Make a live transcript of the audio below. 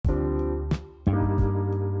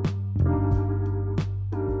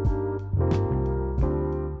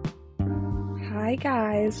Hi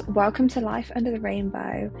guys, welcome to Life Under the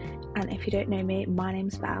Rainbow, and if you don't know me, my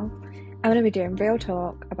name's Belle. I'm going to be doing real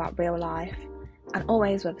talk about real life, and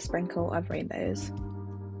always with a sprinkle of rainbows.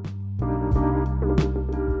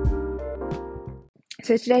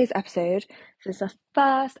 So today's episode is the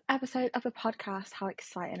first episode of the podcast. How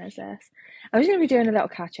exciting is this? I'm just going to be doing a little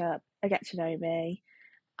catch up, a get to know me,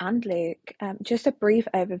 and Luke, just a brief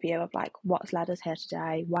overview of like what's led us here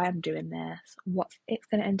today, why I'm doing this, what it's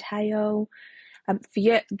going to entail. For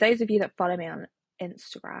you, those of you that follow me on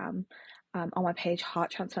Instagram, on my page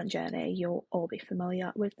Heart Transplant Journey, you'll all be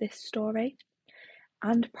familiar with this story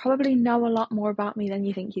and probably know a lot more about me than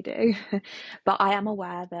you think you do. But I am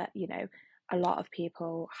aware that, a lot of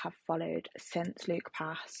people have followed since Luke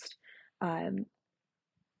passed.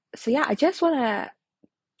 So yeah, I just want to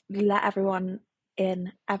let everyone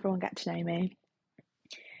get to know me.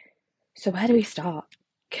 So where do we start?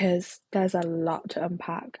 Because there's a lot to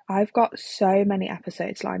unpack. I've got so many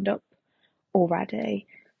episodes lined up already,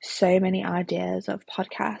 so many ideas of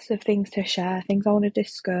podcasts, of things to share, things I want to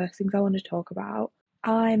discuss, things I want to talk about.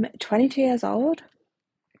 I'm 22 years old,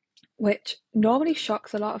 which normally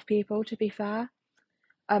shocks a lot of people, to be fair.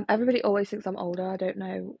 Everybody always thinks I'm older. I don't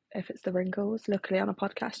know if it's the wrinkles. Luckily on a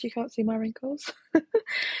podcast you can't see my wrinkles.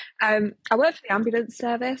 I work for the ambulance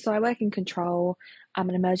service, so I work in control. I'm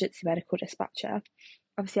an emergency medical dispatcher.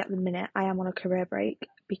 Obviously at the minute I am on a career break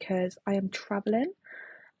because I am travelling.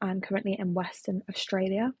 I'm currently in Western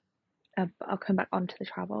Australia, but I'll come back onto the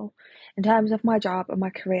travel. In terms of my job and my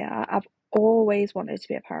career, I've always wanted to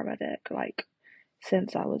be a paramedic, like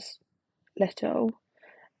since I was little.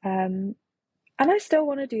 And I still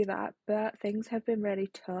want to do that, but things have been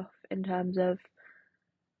really tough in terms of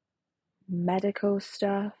medical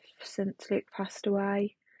stuff since Luke passed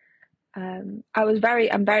away. I'm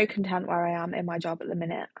very content where I am in my job at the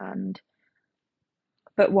minute,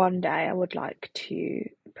 but one day I would like to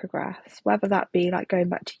progress, whether that be like going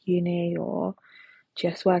back to uni or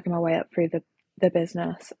just working my way up through the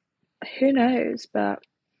business. Who knows, but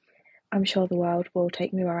I'm sure the world will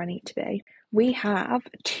take me where I need to be. We have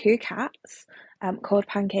two cats called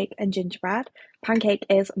Pancake and Gingerbread. Pancake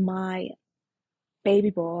is my baby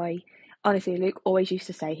boy. Honestly, Luke always used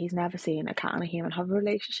to say he's never seen a cat and a human have a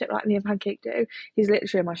relationship like me and Pancake do. He's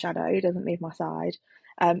literally my shadow. He doesn't leave my side.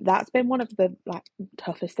 That's been one of the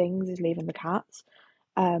toughest things, is leaving the cats.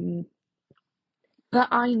 But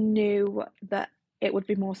I knew that it would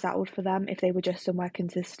be more settled for them if they were just somewhere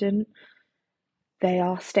consistent. They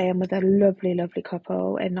are staying with a lovely, lovely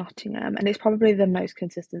couple in Nottingham, and it's probably the most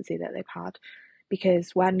consistency that they've had,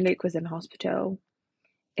 because when Luke was in hospital,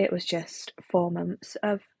 it was just 4 months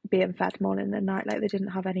of being fed morning and night, like they didn't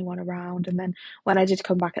have anyone around. And then when I did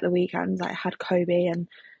come back at the weekends, I had Kobe, and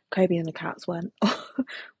Kobe and the cats weren't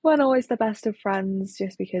always the best of friends,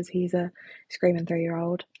 just because he's a screaming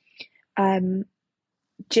 3-year-old.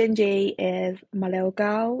 Gingy is my little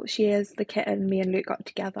girl. She is the kitten me and Luke got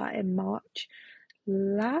together in March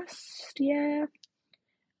last year.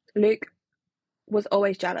 Luke was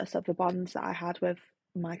always jealous of the bonds that I had with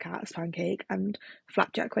my cats, Pancake and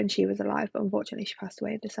Flapjack, when she was alive, but unfortunately she passed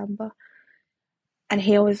away in December. And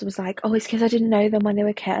he always was like, oh, it's because I didn't know them when they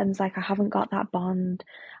were kittens, like I haven't got that bond.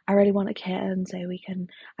 I really want a kitten so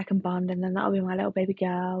I can bond, and then that'll be my little baby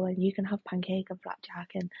girl, and you can have Pancake and Flapjack,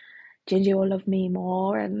 and Ginger will love me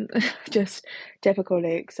more. And just typical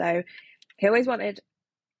Luke. So he always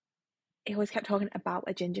kept talking about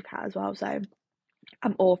a ginger cat as well. So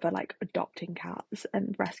I'm all for like adopting cats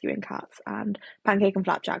and rescuing cats, and Pancake and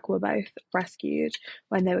Flapjack were both rescued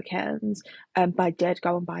when they were kittens. But I did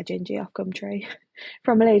go and buy Gingy off Gumtree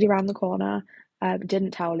from a lady around the corner.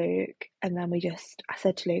 Didn't tell Luke, and then I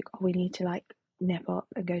said to Luke, oh, we need to like nip up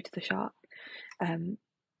and go to the shop.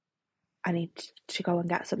 I need to go and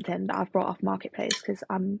get something that I've brought off Marketplace, because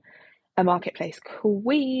I'm a Marketplace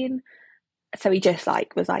queen. So he just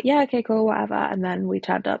was like, yeah, okay, cool, whatever. And then we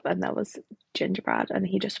turned up and there was Gingerbread, and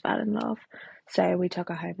he just fell in love. So we took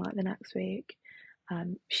her home like the next week.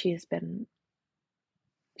 She's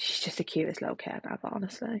just the cutest little kid ever,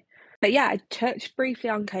 honestly. But yeah, I touched briefly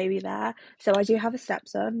on Kobe there. So I do have a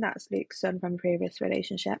stepson. That's Luke's son from a previous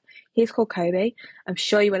relationship. He's called Kobe. I'm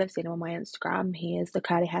sure you will have seen him on my Instagram. He is the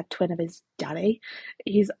curly haired twin of his daddy.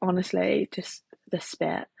 He's honestly just the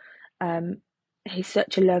spit. He's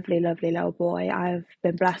such a lovely, lovely little boy. I've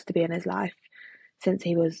been blessed to be in his life since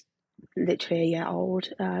he was literally a year old.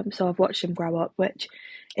 So I've watched him grow up, which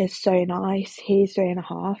is so nice. He's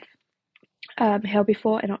 3.5. He'll be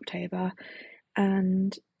 4 in October,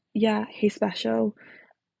 and yeah, he's special.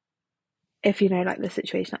 If you know the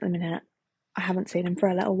situation at the minute, I haven't seen him for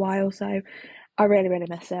a little while, so I really, really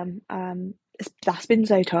miss him. That's been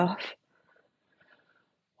so tough.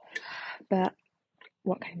 but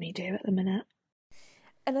what can we do at the minute?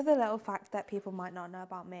 Another little fact that people might not know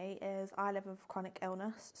about me is I live with chronic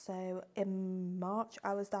illness. So in March,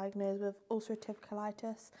 I was diagnosed with ulcerative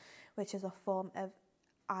colitis, which is a form of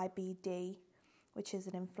IBD, which is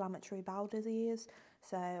an inflammatory bowel disease.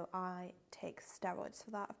 So I take steroids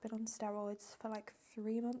for that. I've been on steroids for like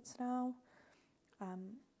 3 months now.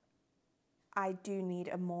 I do need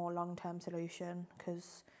a more long-term solution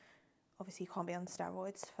because obviously you can't be on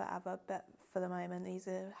steroids forever, but for the moment these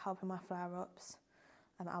are helping my flare-ups.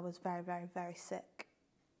 I was very, very, very sick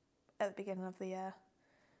at the beginning of the year.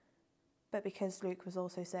 But because Luke was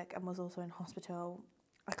also sick and was also in hospital,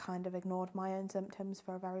 I kind of ignored my own symptoms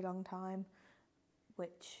for a very long time,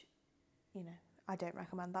 which, you know, I don't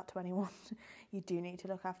recommend that to anyone. You do need to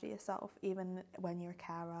look after yourself, even when you're a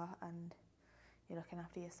carer and you're looking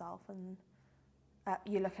after yourself and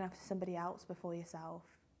you're looking after somebody else before yourself.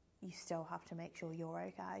 You still have to make sure you're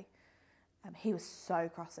okay. He was so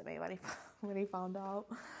cross at me when he found out.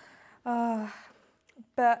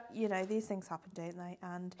 But, you know, these things happen, don't they?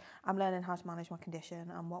 And I'm learning how to manage my condition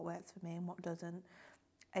and what works for me and what doesn't.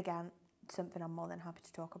 Again, something I'm more than happy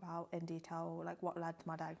to talk about in detail, like what led to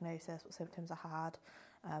my diagnosis, what symptoms I had,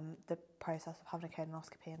 the process of having a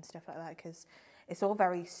colonoscopy and stuff like that, because it's all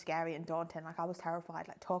very scary and daunting. Like, I was terrified,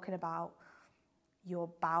 like, talking about your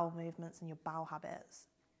bowel movements and your bowel habits.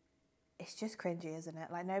 It's just cringy, isn't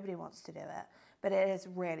it? Like, nobody wants to do it, but it is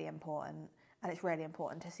really important, and it's really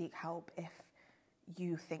important to seek help if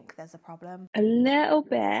you think there's a problem. A little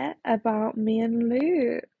bit about me and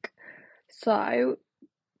Luke. So,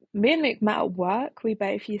 me and Luke met at work. We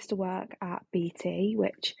both used to work at BT,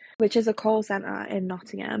 which is a call centre in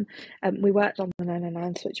Nottingham. We worked on the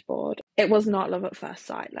 999 switchboard. It was not love at first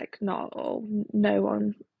sight, like, not at all. No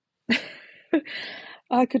one.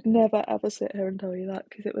 I could never ever sit here and tell you that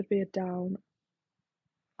because it would be a down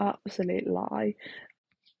absolute lie.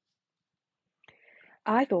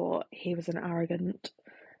 I thought he was an arrogant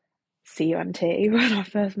cunt when I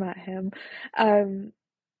first met him.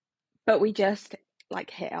 But we just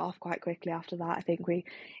like hit it off quite quickly after that. I think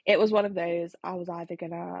it was one of those, I was either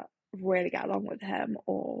gonna really get along with him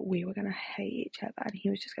or we were gonna hate each other and he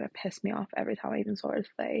was just gonna piss me off every time I even saw his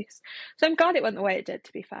face. So I'm glad it went the way it did,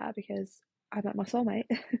 to be fair, because I met my soulmate.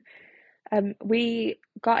 We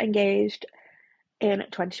got engaged in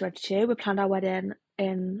 2022. We planned our wedding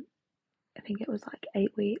in, I think it was like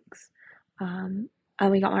 8 weeks. And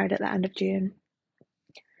we got married at the end of June.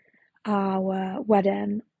 Our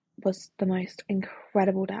wedding was the most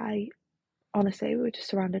incredible day. Honestly, we were just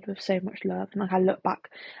surrounded with so much love. And like, I look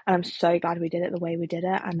back and I'm so glad we did it the way we did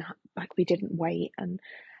it. And like, we didn't wait. And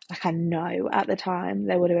like, I know at the time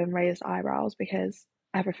there would have been raised eyebrows because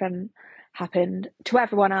everything happened to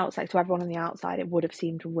everyone else, like to everyone on the outside, it would have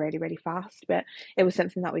seemed really, really fast. But it was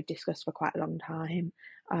something that we discussed for quite a long time.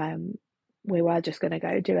 We were just going to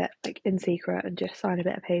go do it like in secret and just sign a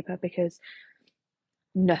bit of paper because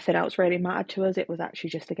nothing else really mattered to us. It was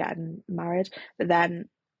actually just to getting married. But then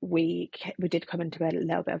we did come into a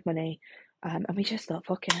little bit of money, and we just thought,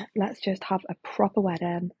 fuck it, let's just have a proper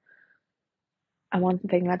wedding. And one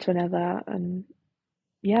thing led to another, and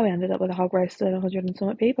yeah, we ended up with a hog roast and 100 and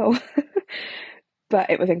something people. But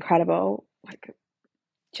it was incredible, like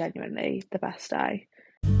genuinely the best day.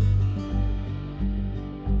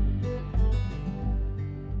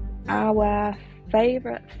 Our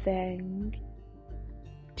favourite thing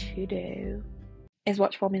to do is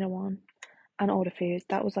watch Formula One and order food.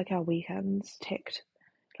 That was like our weekends ticked.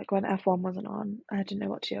 Like when F1 wasn't on, I didn't know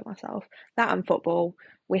what to do with myself. That and football.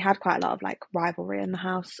 We had quite a lot of like rivalry in the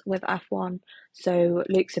house with F1. So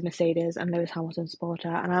Luke's a Mercedes and Lewis Hamilton supporter,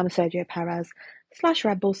 and I'm a Sergio Perez /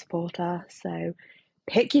 Red Bull supporter. So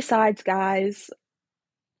pick your sides, guys.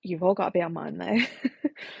 You've all got to be on mine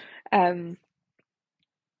though.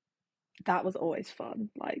 That was always fun.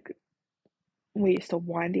 Like, we used to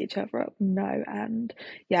wind each other up no end.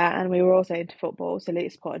 Yeah, and we were also into football, so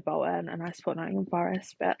Luke supported Bolton and I support Nottingham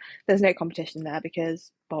Forest, but there's no competition there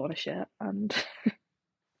because Bolton are shit and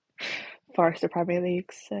Forest are Premier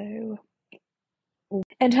League. So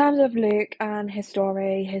in terms of Luke and his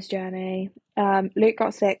story, his journey, Luke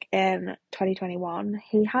got sick in 2021.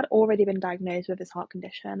 He had already been diagnosed with his heart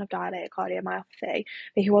condition of dilated cardiomyopathy,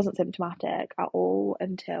 but he wasn't symptomatic at all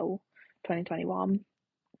until 2021.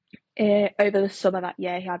 Over the summer that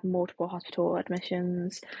year, he had multiple hospital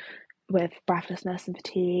admissions with breathlessness and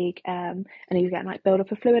fatigue, and he was getting like build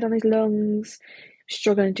up of fluid on his lungs,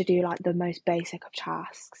 struggling to do like the most basic of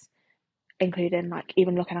tasks, including like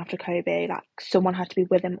even looking after Kobe. Like, someone had to be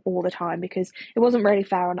with him all the time because it wasn't really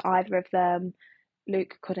fair on either of them.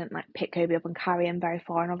 Luke couldn't like pick Kobe up and carry him very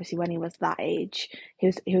far, and obviously when he was that age, he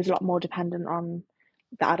was a lot more dependent on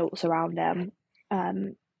the adults around him.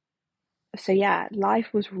 Um, so yeah,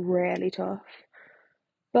 life was really tough,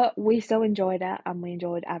 but we still enjoyed it, and we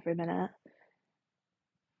enjoyed every minute.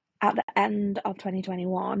 At the end of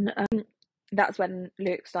 2021, that's when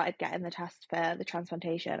Luke started getting the test for the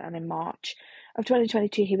transplantation, and in March of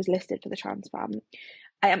 2022, he was listed for the transplant.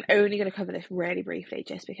 I am only going to cover this really briefly,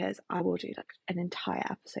 just because I will do like an entire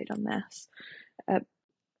episode on this, and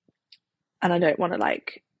I don't want to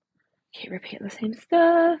like keep repeating the same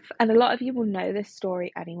stuff. And a lot of you will know this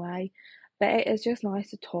story anyway, but it is just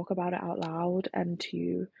nice to talk about it out loud and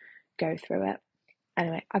to go through it.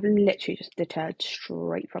 Anyway, I've literally just deterred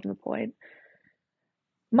straight from the point.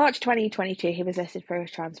 March 2022, he was listed for a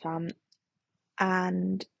transplant,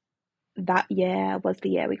 and that year was the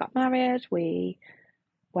year we got married. We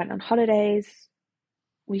went on holidays.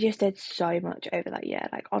 We just did so much over that year.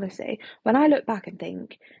 Like, honestly, when I look back and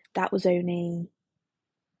think that was only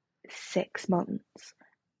 6 months,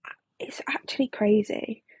 it's actually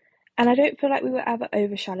crazy. And I don't feel like we were ever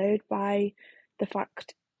overshadowed by the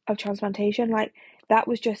fact of transplantation. Like, that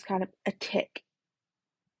was just kind of a tick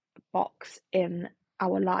box in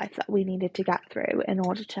our life that we needed to get through in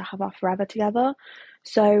order to have our forever together.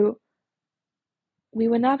 So we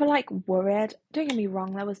were never like worried. Don't get me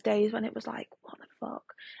wrong, there was days when it was like, what the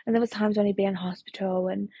fuck? And there was times when he'd be in hospital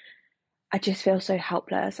and I just feel so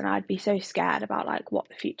helpless, and I'd be so scared about like what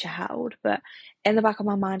the future held. But in the back of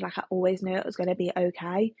my mind, like I always knew it was going to be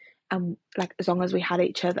okay, and like as long as we had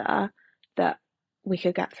each other, that we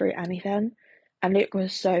could get through anything. And Luke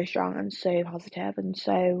was so strong and so positive and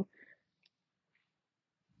so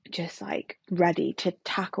just like ready to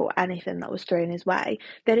tackle anything that was thrown his way,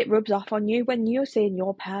 that it rubs off on you when you're seeing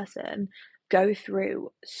your person go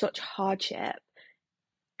through such hardship.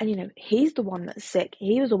 And he's the one that's sick,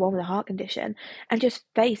 he was the one with a heart condition, and just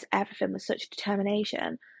face everything with such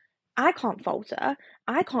determination. I can't falter,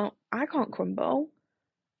 I can't crumble.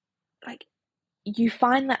 Like, you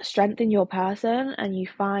find that strength in your person, and you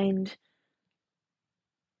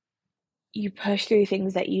push through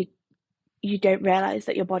things that you don't realize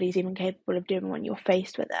that your body's even capable of doing when you're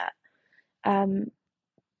faced with it.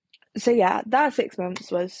 So yeah, that 6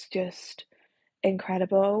 months was just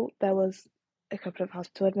incredible. There was a couple of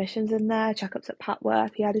hospital admissions in there, checkups at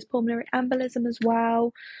Patworth. He had his pulmonary embolism as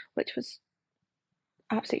well, which was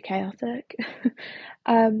absolutely chaotic.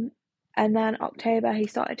 And then October, he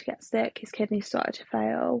started to get sick. His kidneys started to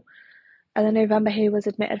fail. And then November, he was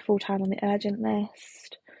admitted full time on the urgent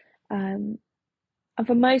list. And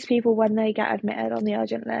for most people, when they get admitted on the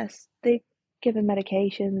urgent list, they give them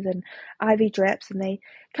medications and IV drips, and they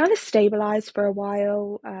kind of stabilize for a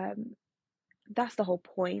while. That's the whole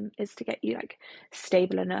point, is to get you like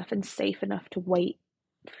stable enough and safe enough to wait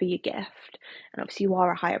for your gift. And obviously you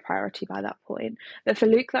are a higher priority by that point. But for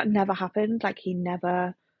Luke, that never happened. Like, he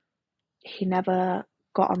never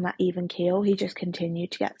got on that even keel. He just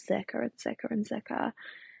continued to get sicker and sicker and sicker.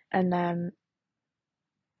 And then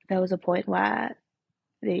there was a point where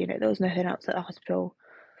there was nothing else that the hospital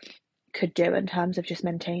could do in terms of just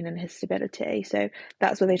maintaining his stability. So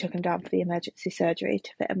that's where they took him down for the emergency surgery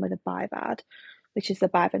to fit him with a BiVAD, which is the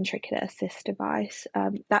biventricular assist device.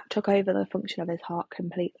 That took over the function of his heart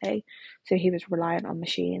completely. So he was reliant on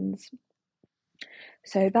machines.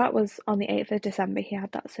 So that was on the 8th of December, he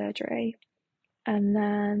had that surgery. And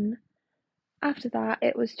then after that,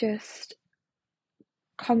 it was just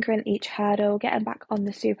conquering each hurdle, getting back on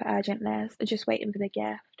the super urgent list, and just waiting for the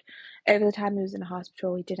gift. Over the time he was in the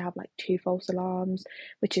hospital, he did have like 2 false alarms,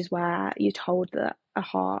 which is where you're told that a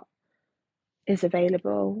heart is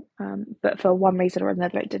available, but for one reason or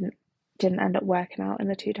another, it didn't end up working out in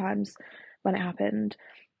the 2 times when it happened.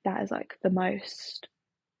 That is like the most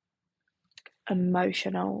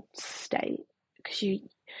emotional state, because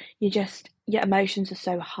your emotions are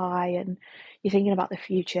so high, and you're thinking about the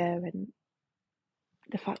future and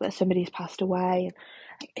the fact that somebody's passed away,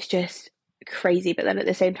 and it's just crazy. But then at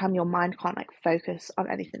the same time, your mind can't like focus on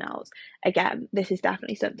anything else. Again, this is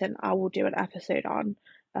definitely something I will do an episode on,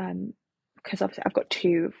 because obviously I've got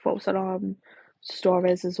 2 false alarm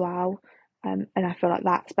stories as well, and I feel like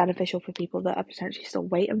that's beneficial for people that are potentially still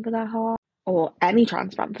waiting for their heart, or any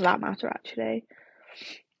transplant for that matter, actually.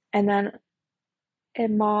 And then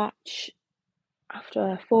in March,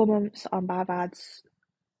 after 4 months on BiVADs,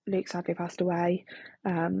 Luke sadly passed away.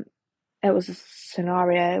 It was a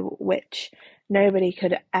scenario which nobody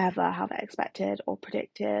could ever have expected or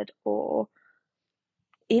predicted or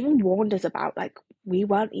even warned us about. Like, we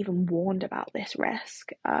weren't even warned about this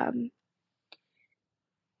risk. And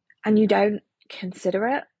you don't consider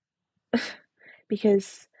it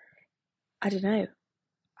because I don't know,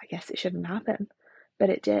 I guess it shouldn't happen, but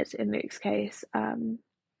it did in Luke's case.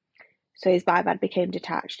 So his bile bag became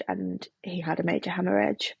detached and he had a major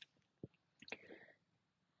hemorrhage,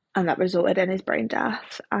 and that resulted in his brain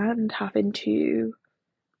death and having to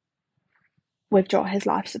withdraw his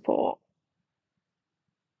life support.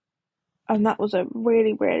 And that was a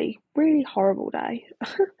really, really, really horrible day,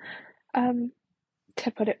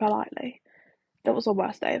 to put it politely. That was the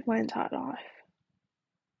worst day of my entire life.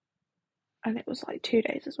 And it was like 2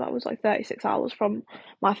 days as well. It was like 36 hours from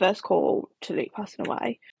my first call to Luke passing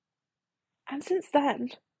away. And since then,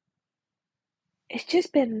 it's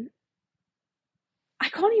just been, I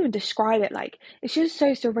can't even describe it. Like, it's just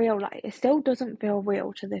so surreal. Like, it still doesn't feel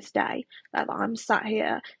real to this day that I'm sat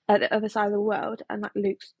here at the other side of the world and that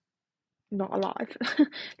Luke's not alive.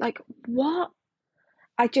 Like, what?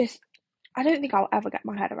 I don't think I'll ever get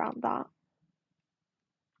my head around that.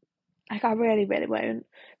 Like, I really, really won't.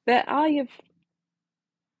 But I have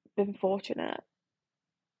been fortunate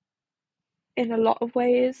in a lot of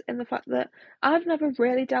ways in the fact that I've never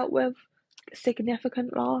really dealt with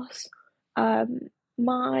significant loss.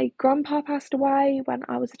 My grandpa passed away when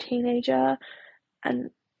I was a teenager, and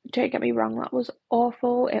don't get me wrong, that was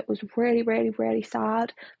awful. It was really, really, really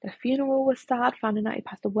sad. The funeral was sad. Finding out he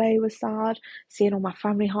passed away was sad. Seeing all my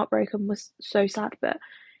family heartbroken was so sad, but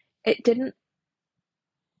it didn't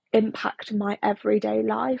impact my everyday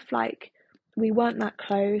life. Like, we weren't that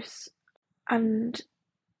close, and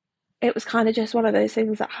it was kind of just one of those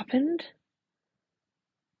things that happened.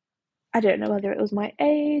 I don't know whether it was my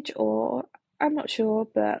age or I'm not sure,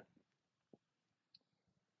 but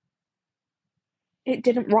it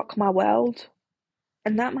didn't rock my world.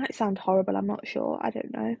 And that might sound horrible, I'm not sure, I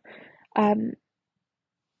don't know. Um,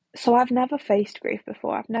 so I've never faced grief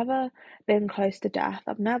before. I've never been close to death.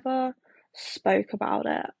 I've never spoke about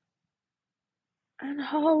it. And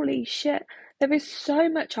holy shit, there is so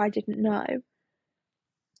much I didn't know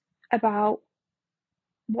about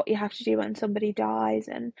what you have to do when somebody dies.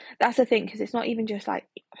 And that's the thing, because it's not even just like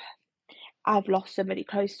I've lost somebody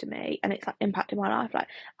close to me and it's like impacted my life. Like,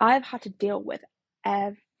 I've had to deal with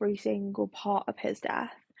every single part of his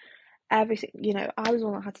death. Everything, I was the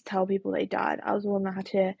one that had to tell people they died. I was the one that had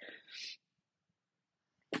to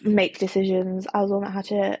make decisions. I was the one that had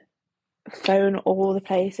to phone all the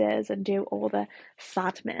places and do all the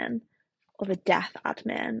sadmin or the death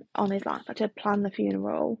admin on his life. I had to plan the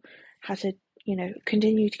funeral, had to,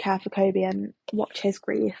 continue to care for Kobe and watch his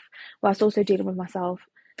grief whilst also dealing with myself,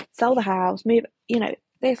 sell the house, move,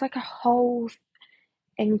 there's like a whole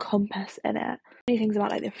encompass in it. Many things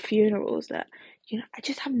about like the funerals that, I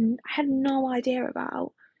had no idea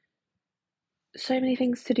about. So many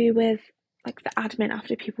things to do with like the admin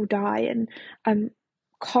after people die and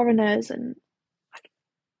coroners, and like,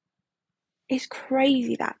 it's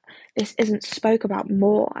crazy that this isn't spoke about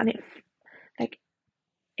more. And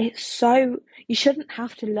it's so, you shouldn't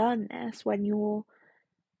have to learn this when you're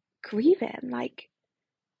grieving. Like,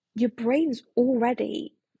 your brain's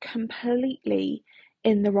already completely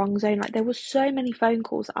in the wrong zone. Like, there were so many phone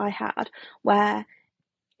calls that I had where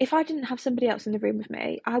if I didn't have somebody else in the room with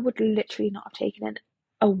me, I would literally not have taken in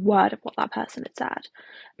a word of what that person had said,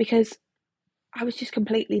 because I was just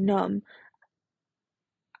completely numb.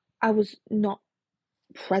 I was not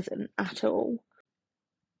present at all.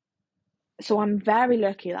 So I'm very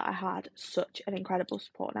lucky that I had such an incredible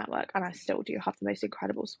support network, and I still do have the most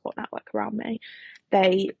incredible support network around me.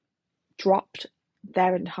 They dropped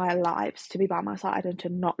their entire lives to be by my side and to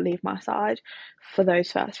not leave my side for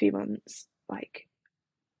those first few months. Like,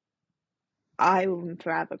 I am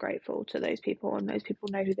forever grateful to those people, and those people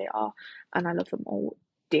know who they are, and I love them all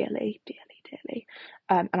dearly, dearly, dearly.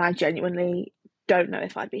 And I genuinely don't know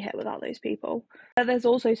if I'd be here without those people. But there's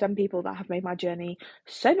also some people that have made my journey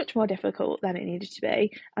so much more difficult than it needed to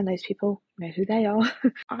be, and those people know who they are.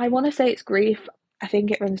 I want to say it's grief. I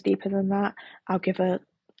think it runs deeper than that. I'll give a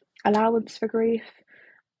allowance for grief.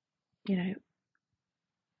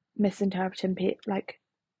 Misinterpreting, like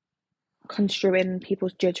construing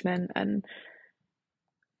people's judgment and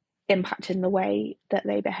impacting the way that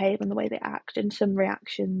they behave and the way they act and some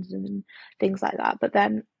reactions and things like that. But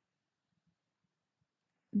then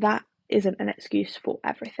that isn't an excuse for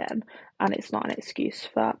everything, and it's not an excuse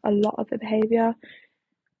for a lot of the behaviour.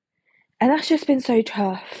 And that's just been so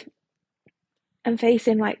tough. And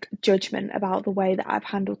facing like judgment about the way that I've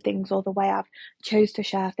handled things, or the way I've chose to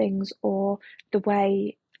share things, or the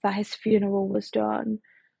way that his funeral was done.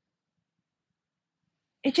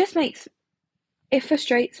 It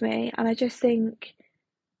frustrates me, and I just think,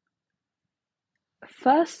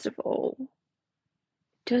 first of all,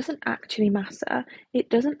 doesn't actually matter. It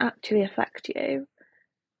doesn't actually affect you.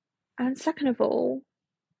 And second of all,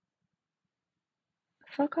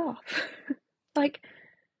 fuck off. Like,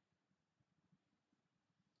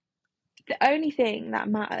 the only thing that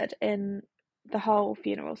mattered in the whole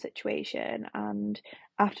funeral situation and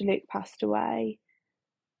after Luke passed away,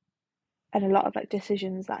 and a lot of like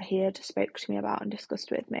decisions that he had spoke to me about and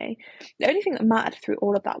discussed with me, the only thing that mattered through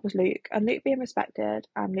all of that was Luke, and Luke being respected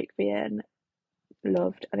and Luke being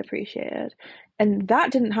loved and appreciated. And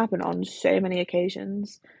that didn't happen on so many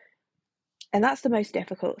occasions. And that's the most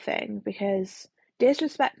difficult thing, because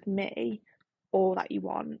disrespect me all that you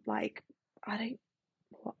want, like, I don't,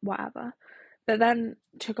 whatever. But then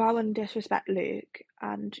to go and disrespect Luke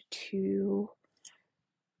and to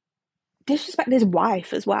disrespect his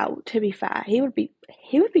wife as well, to be fair, he would be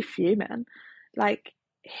fuming. Like,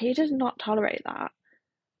 he does not tolerate that.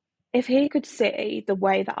 If he could see the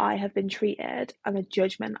way that I have been treated and the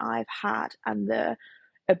judgment I've had and the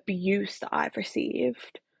abuse that I've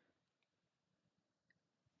received,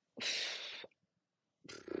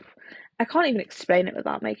 I can't even explain it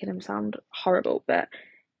without making him sound horrible, but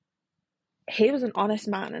he was an honest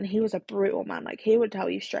man and he was a brutal man. Like, he would tell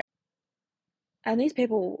you straight. And these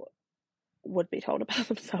people would be told about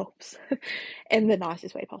themselves in the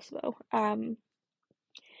nicest way possible.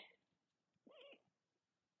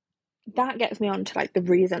 That gets me on to like the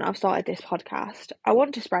reason I've started this podcast. I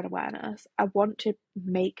want to spread awareness. I want to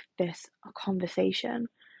make this a conversation.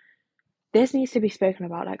 This needs to be spoken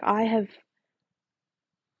about. Like, I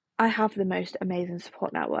have the most amazing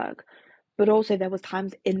support network, but also there was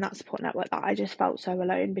times in that support network that I just felt so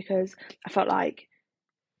alone, because I felt like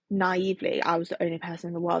naively I was the only person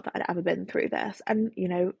in the world that had ever been through this. And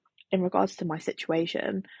in regards to my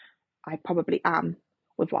situation, I probably am,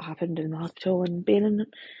 with what happened in the hospital and being in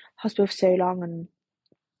hospital for so long. And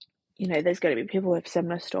there's going to be people with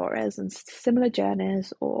similar stories and similar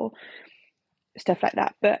journeys or stuff like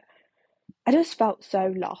that. But I just felt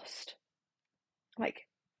so lost. Like,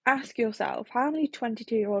 ask yourself, how many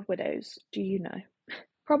 22-year-old widows do you know?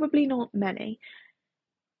 Probably not many.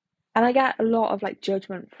 And I get a lot of like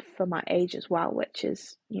judgment for my age as well, which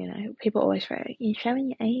is, people always say, you're showing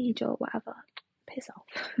your age or whatever. Piss off.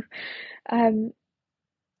 um,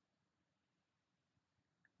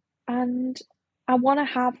 and I want to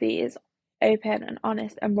have these open and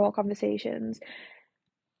honest and raw conversations,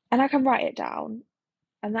 and I can write it down,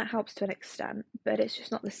 and that helps to an extent, but it's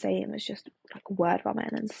just not the same as just like word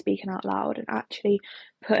vomit and speaking out loud and actually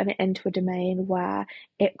putting it into a domain where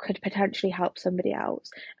it could potentially help somebody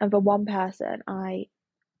else. And for the one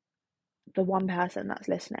person that's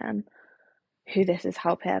listening who this is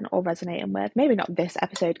helping or resonating with, maybe not this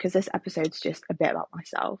episode, because this episode's just a bit about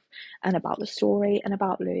myself and about the story and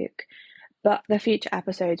about Luke, but the future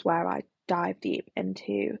episodes where I dive deep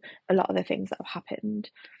into a lot of the things that have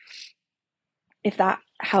happened, if that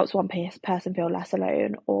helps one person feel less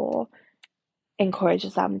alone or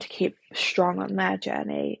encourages them to keep strong on their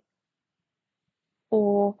journey,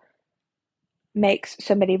 or makes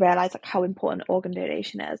somebody realize like how important organ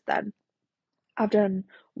donation is, then I've done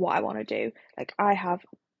what I want to do. Like, I have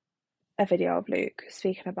a video of Luke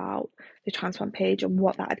speaking about the transplant page and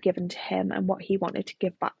what that had given to him and what he wanted to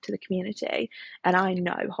give back to the community, and I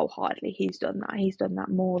know wholeheartedly he's done that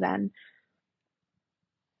more than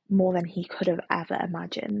he could have ever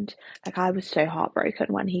imagined. Like, I was so heartbroken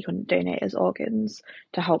when he couldn't donate his organs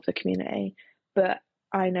to help the community, but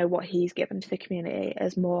I know what he's given to the community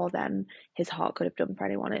is more than his heart could have done for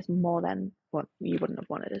anyone. It's more than what you wouldn't have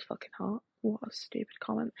wanted his fucking heart. What a stupid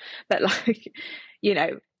comment. But like,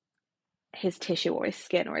 his tissue or his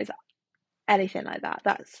skin or his anything like that.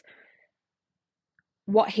 That's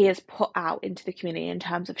what he has put out into the community in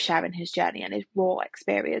terms of sharing his journey and his raw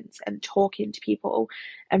experience and talking to people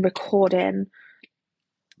and recording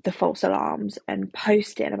the false alarms and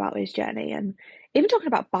posting about his journey, and even talking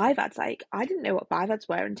about BIVADs. Like, I didn't know what BIVADs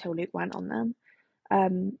were until Luke went on them.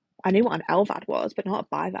 I knew what an LVAD was, but not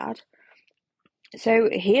a BIVAD. So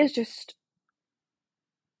he has just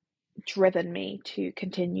driven me to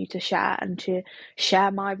continue to share and to share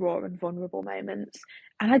my raw and vulnerable moments.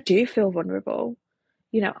 And I do feel vulnerable.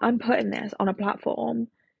 I'm putting this on a platform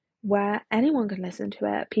where anyone can listen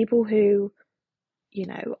to it. People who,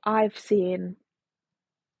 I've seen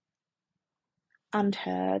and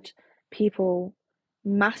heard people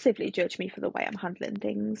massively judge me for the way I'm handling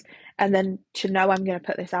things. And then to know I'm going to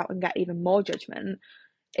put this out and get even more judgment,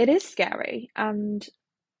 it is scary. And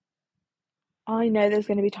I know there's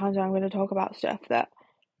going to be times where I'm going to talk about stuff that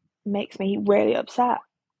makes me really upset.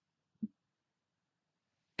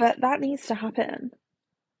 But that needs to happen.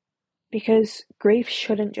 because grief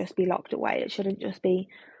shouldn't just be locked away. It shouldn't just be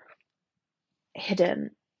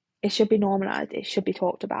hidden. It should be normalized. It should be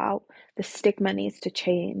talked about. The stigma needs to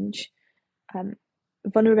change.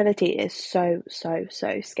 Vulnerability is so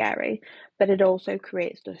scary, but it also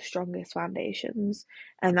creates the strongest foundations.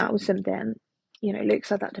 And that was something, Luke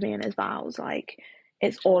said that to me in his vows. Like,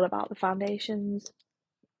 it's all about the foundations.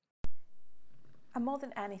 And more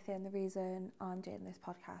than anything, the reason I'm doing this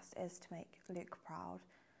podcast is to make Luke proud.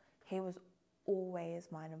 He was always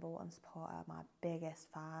my number one supporter, my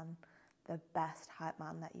biggest fan, the best hype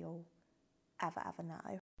man that you'll ever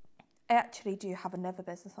know. I actually do have another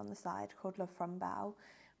business on the side called Love from Belle,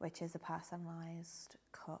 which is a personalised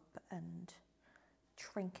cup and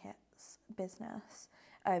trinkets business.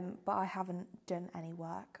 But I haven't done any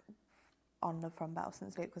work on Love from Belle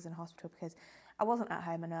since Luke was in hospital because I wasn't at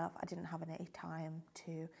home enough. I didn't have any time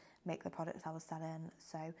to make the products I was selling,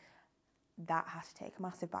 so that had to take a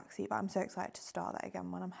massive backseat. But I'm so excited to start that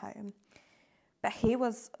again when I'm home. But he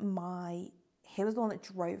was the one that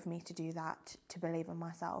drove me to do that, to believe in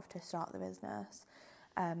myself, to start the business.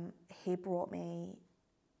 He brought me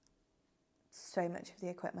so much of the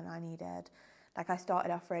equipment I needed. Like, I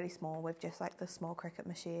started off really small with just like the small Cricut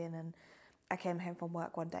machine, and I came home from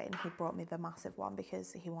work one day and he brought me the massive one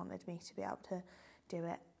because he wanted me to be able to do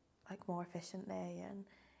it like more efficiently. And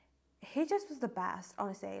he just was the best,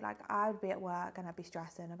 honestly. Like, I would be at work and I'd be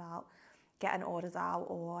stressing about getting orders out,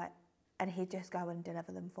 and he'd just go and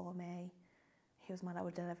deliver them for me. He was my little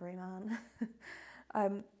delivery man.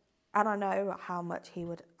 And I know how much he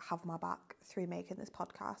would have my back through making this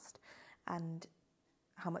podcast, and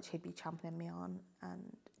how much he'd be championing me on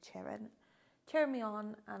and cheering me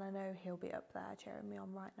on, and I know he'll be up there cheering me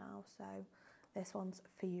on right now. So this one's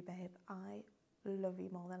for you, babe. I love you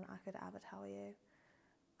more than I could ever tell you,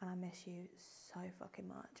 and I miss you so fucking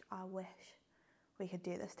much. I wish we could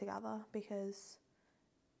do this together because,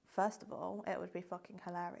 first of all, it would be fucking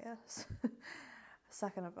hilarious.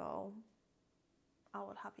 Second of all, I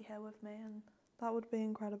would have you here with me, and that would be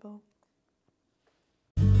incredible.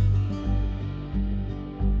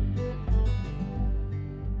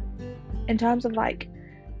 In terms of like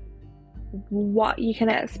what you can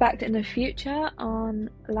expect in the future on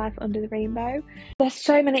Life Under the Rainbow, there's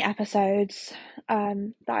so many episodes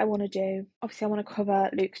that I want to do. Obviously, I want to cover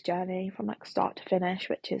Luke's journey from like start to finish,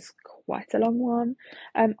 which is quite a long one.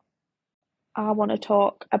 I want to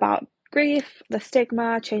talk about grief, the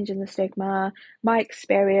stigma, changing the stigma, my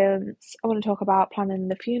experience. I want to talk about planning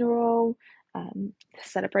the funeral, the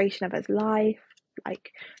celebration of his life,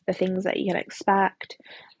 like the things that you can expect.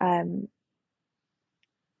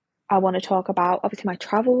 I want to talk about obviously my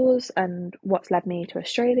travels and what's led me to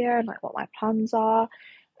Australia and like what my plans are.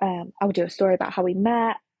 I will do a story about how we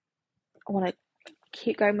met. I want to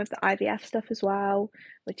keep going with the IVF stuff as well,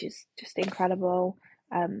 which is just incredible.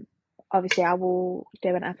 Obviously, I will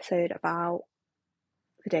do an episode about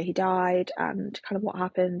the day he died and kind of what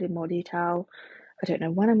happened in more detail. I don't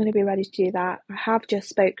know when I'm going to be ready to do that. I have just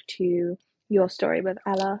spoke to Your Story with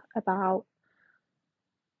Ella about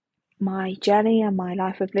my journey and my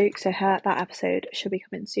life with Luke, so that episode should be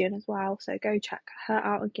coming soon as well, so go check her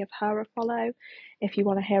out and give her a follow if you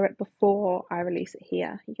want to hear it before I release it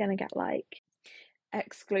here. You're going to get like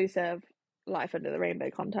exclusive Life Under the Rainbow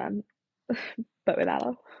content but with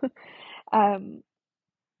Ella.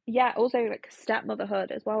 Yeah, also like stepmotherhood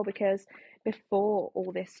as well, because before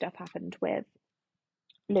all this stuff happened with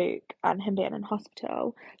Luke and him being in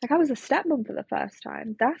hospital, like I was a stepmom for the first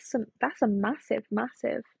time. That's a massive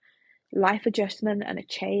life adjustment and a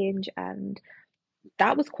change, and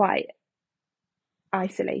that was quite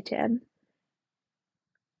isolating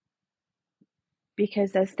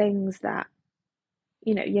because there's things that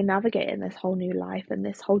you're navigating this whole new life and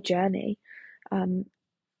this whole journey, and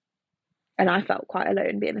I felt quite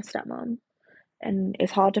alone being a stepmom, and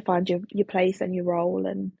it's hard to find your place and your role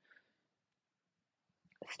and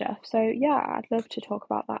stuff. So yeah, I'd love to talk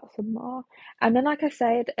about that some more. And then, like I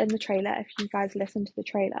said in the trailer, if you guys listen to the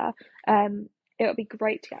trailer, it would be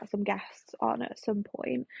great to get some guests on at some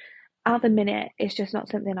point. At the minute, it's just not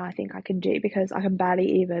something I think I can do because I can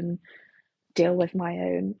barely even deal with my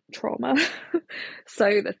own trauma.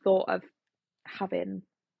 So the thought of having,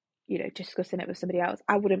 discussing it with somebody else,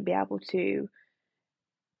 I wouldn't be able to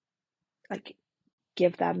like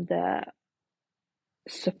give them the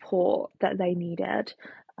support that they needed.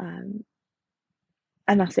 And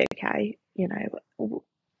that's okay. We're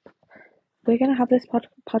going to have this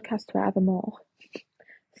podcast forevermore.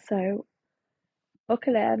 So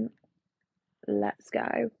buckle in, let's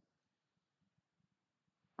go.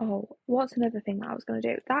 Oh, what's another thing that I was going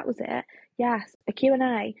to do? That was it. Yes, a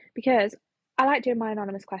Q&A, because I like doing my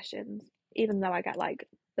anonymous questions, even though I get like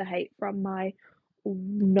the hate from my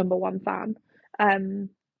number one fan. Um,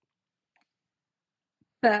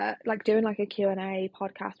 but like doing like a Q&A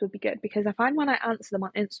podcast would be good because I find when I answer them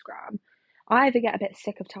on Instagram, I either get a bit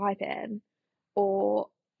sick of typing or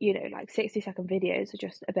like 60-second videos are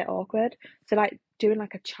just a bit awkward. So like doing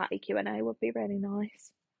like a chatty Q&A would be really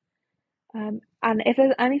nice. And if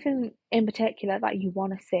there's anything in particular that you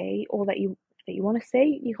want to see or that you want to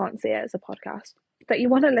see, you can't see it as a podcast, that you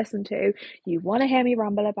want to listen to, you want to hear me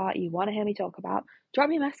ramble about, you want to hear me talk about, drop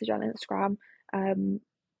me a message on Instagram.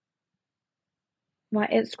 My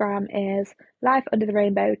Instagram is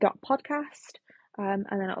lifeundertherainbow.podcast. And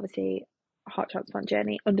then obviously Hot Transplant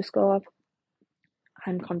Journey _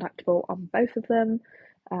 I'm contactable on both of them.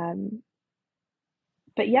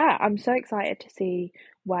 But yeah, I'm so excited to see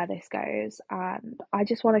where this goes, and I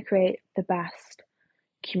just want to create the best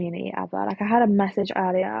community ever. Like I had a message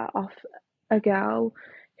earlier off a girl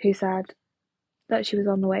who said that she was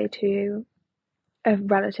on the way to a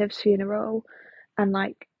relative's funeral, and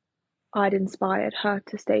like I'd inspired her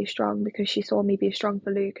to stay strong because she saw me be strong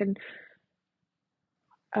for Luke, and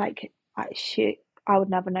like I would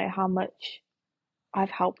never know how much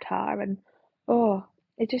I've helped her, and oh,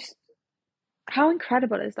 it just how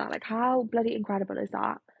incredible is that? Like how bloody incredible is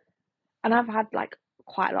that? And I've had like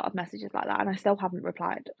quite a lot of messages like that, and I still haven't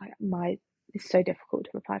replied. Like it's so difficult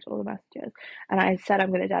to reply to all the messages. And I said I'm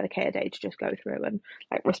going to dedicate a day to just go through and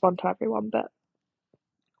like respond to everyone. But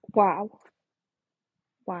wow,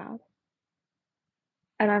 wow.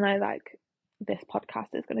 And I know like this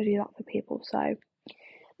podcast is going to do that for people. So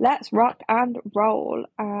let's rock and roll.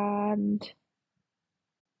 And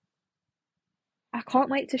I can't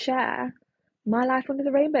wait to share my life under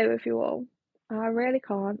the rainbow with you all. I really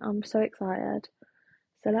can't. I'm so excited.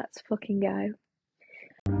 So let's fucking go.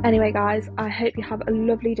 Anyway, guys, I hope you have a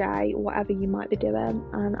lovely day, whatever you might be doing,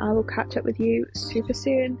 and I will catch up with you super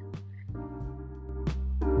soon.